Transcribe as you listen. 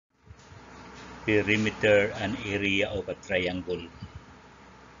perimeter and area of a triangle.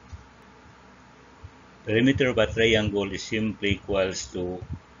 Perimeter of a triangle is simply equals to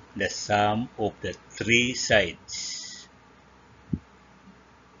the sum of the three sides,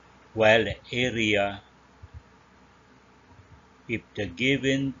 while the area, if the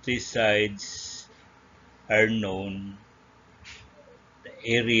given three sides are known, the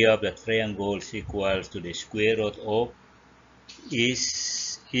area of the triangle is equals to the square root of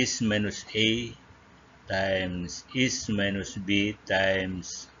is minus a times is minus b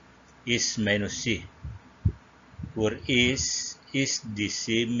times is minus c, where is the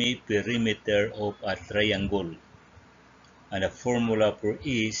semi-perimeter of a triangle, and the formula for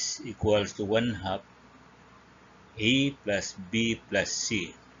is equals to 1/2 a plus b plus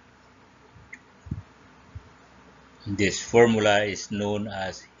c. This formula is known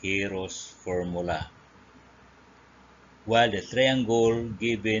as Hero's formula. While the triangle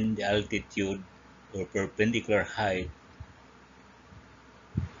given the altitude or perpendicular height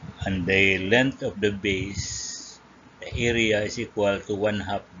and the length of the base, the area is equal to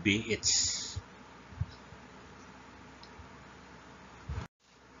 1/2 bh.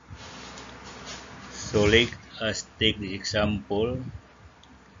 So let us take the example.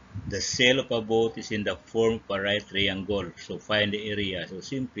 The sail of a boat is in the form of a right triangle. So find the area. So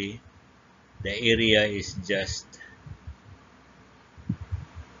simply, the area is just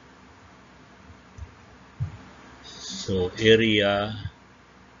area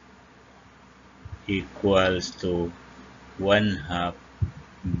equals to 1/2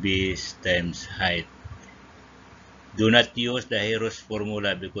 base times height. Do not use the Hero's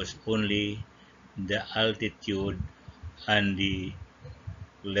formula because only the altitude and the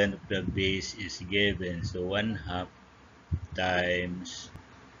length of the base is given. So 1/2 times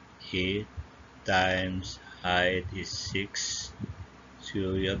 8 times height is 6.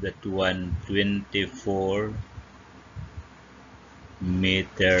 So you have that 124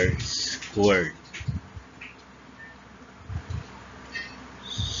 meters squared.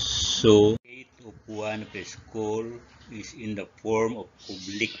 So gate of one of the school is in the form of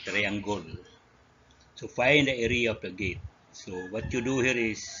oblique triangle. So find the area of the gate. So what you do here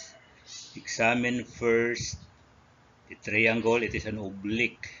is examine first the triangle. It is an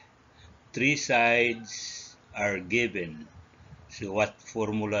oblique. Three sides are given. So what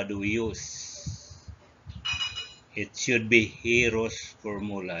formula do we use? It should be Hero's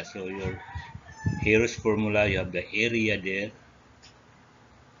formula. So your Hero's formula, you have the area there.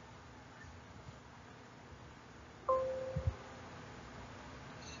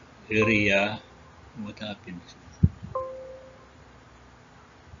 Area, what happens?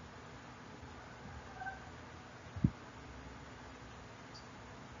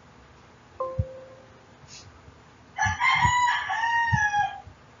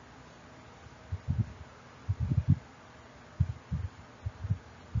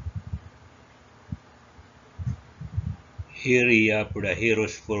 Area for the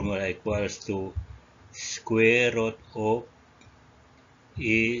Hero's formula equals to square root of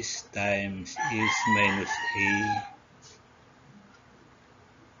is times is minus a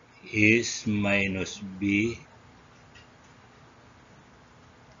is minus b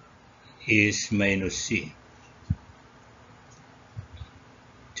is minus c.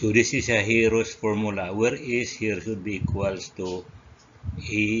 So this is a Hero's formula, where is here should be equals to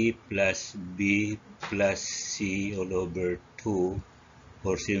a plus b plus c all over 2,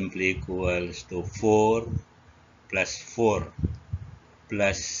 or simply equals to 4 plus 4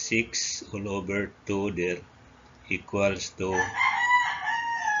 plus 6 all over 2 there equals to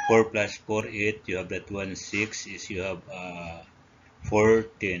 4 plus 4, 8. You have that 1, 6 is you have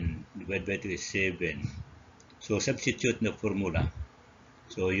 14 divided by 2 is 7. So substitute the formula.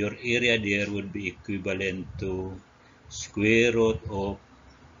 So your area there would be equivalent to square root of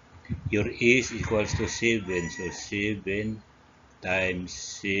your is equals to 7. So 7 times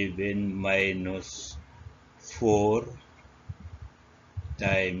 7 minus 4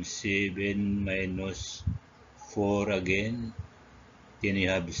 times 7 minus 4 again. Then you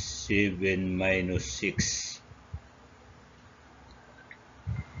have 7 minus 6.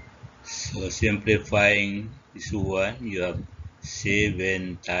 So simplifying this one, you have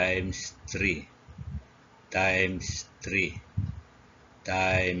 7 times 3 times 3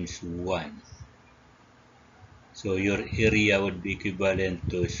 times 1. So your area would be equivalent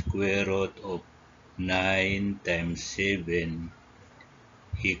to square root of 9 times 7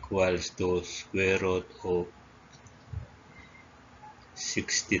 equals to square root of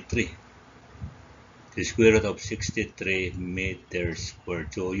 63. The square root of 63 meters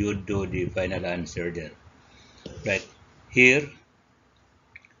squared. So you do the final answer there. Right here,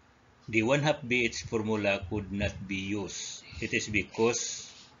 the 1/2 BH formula could not be used. It is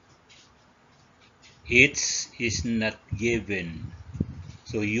because H is not given.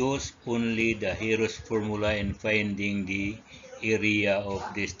 So use only the Hero's formula in finding the area of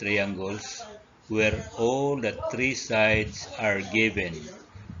these triangles where all the three sides are given.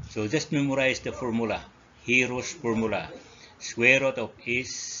 So just memorize the formula. Hero's formula. Square root of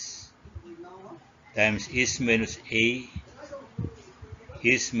S times S minus A,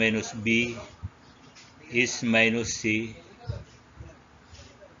 S minus B, S minus C,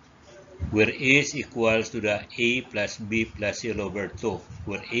 where S equals to the A plus B plus C all over 2,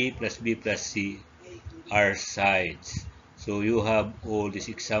 where A plus B plus C are sides. So you have all this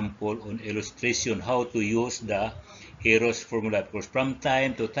example on illustration how to use the Hero's formula. Because from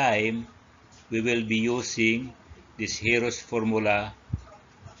time to time, we will be using this Hero's formula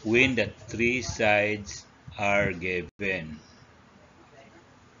when the three sides are given.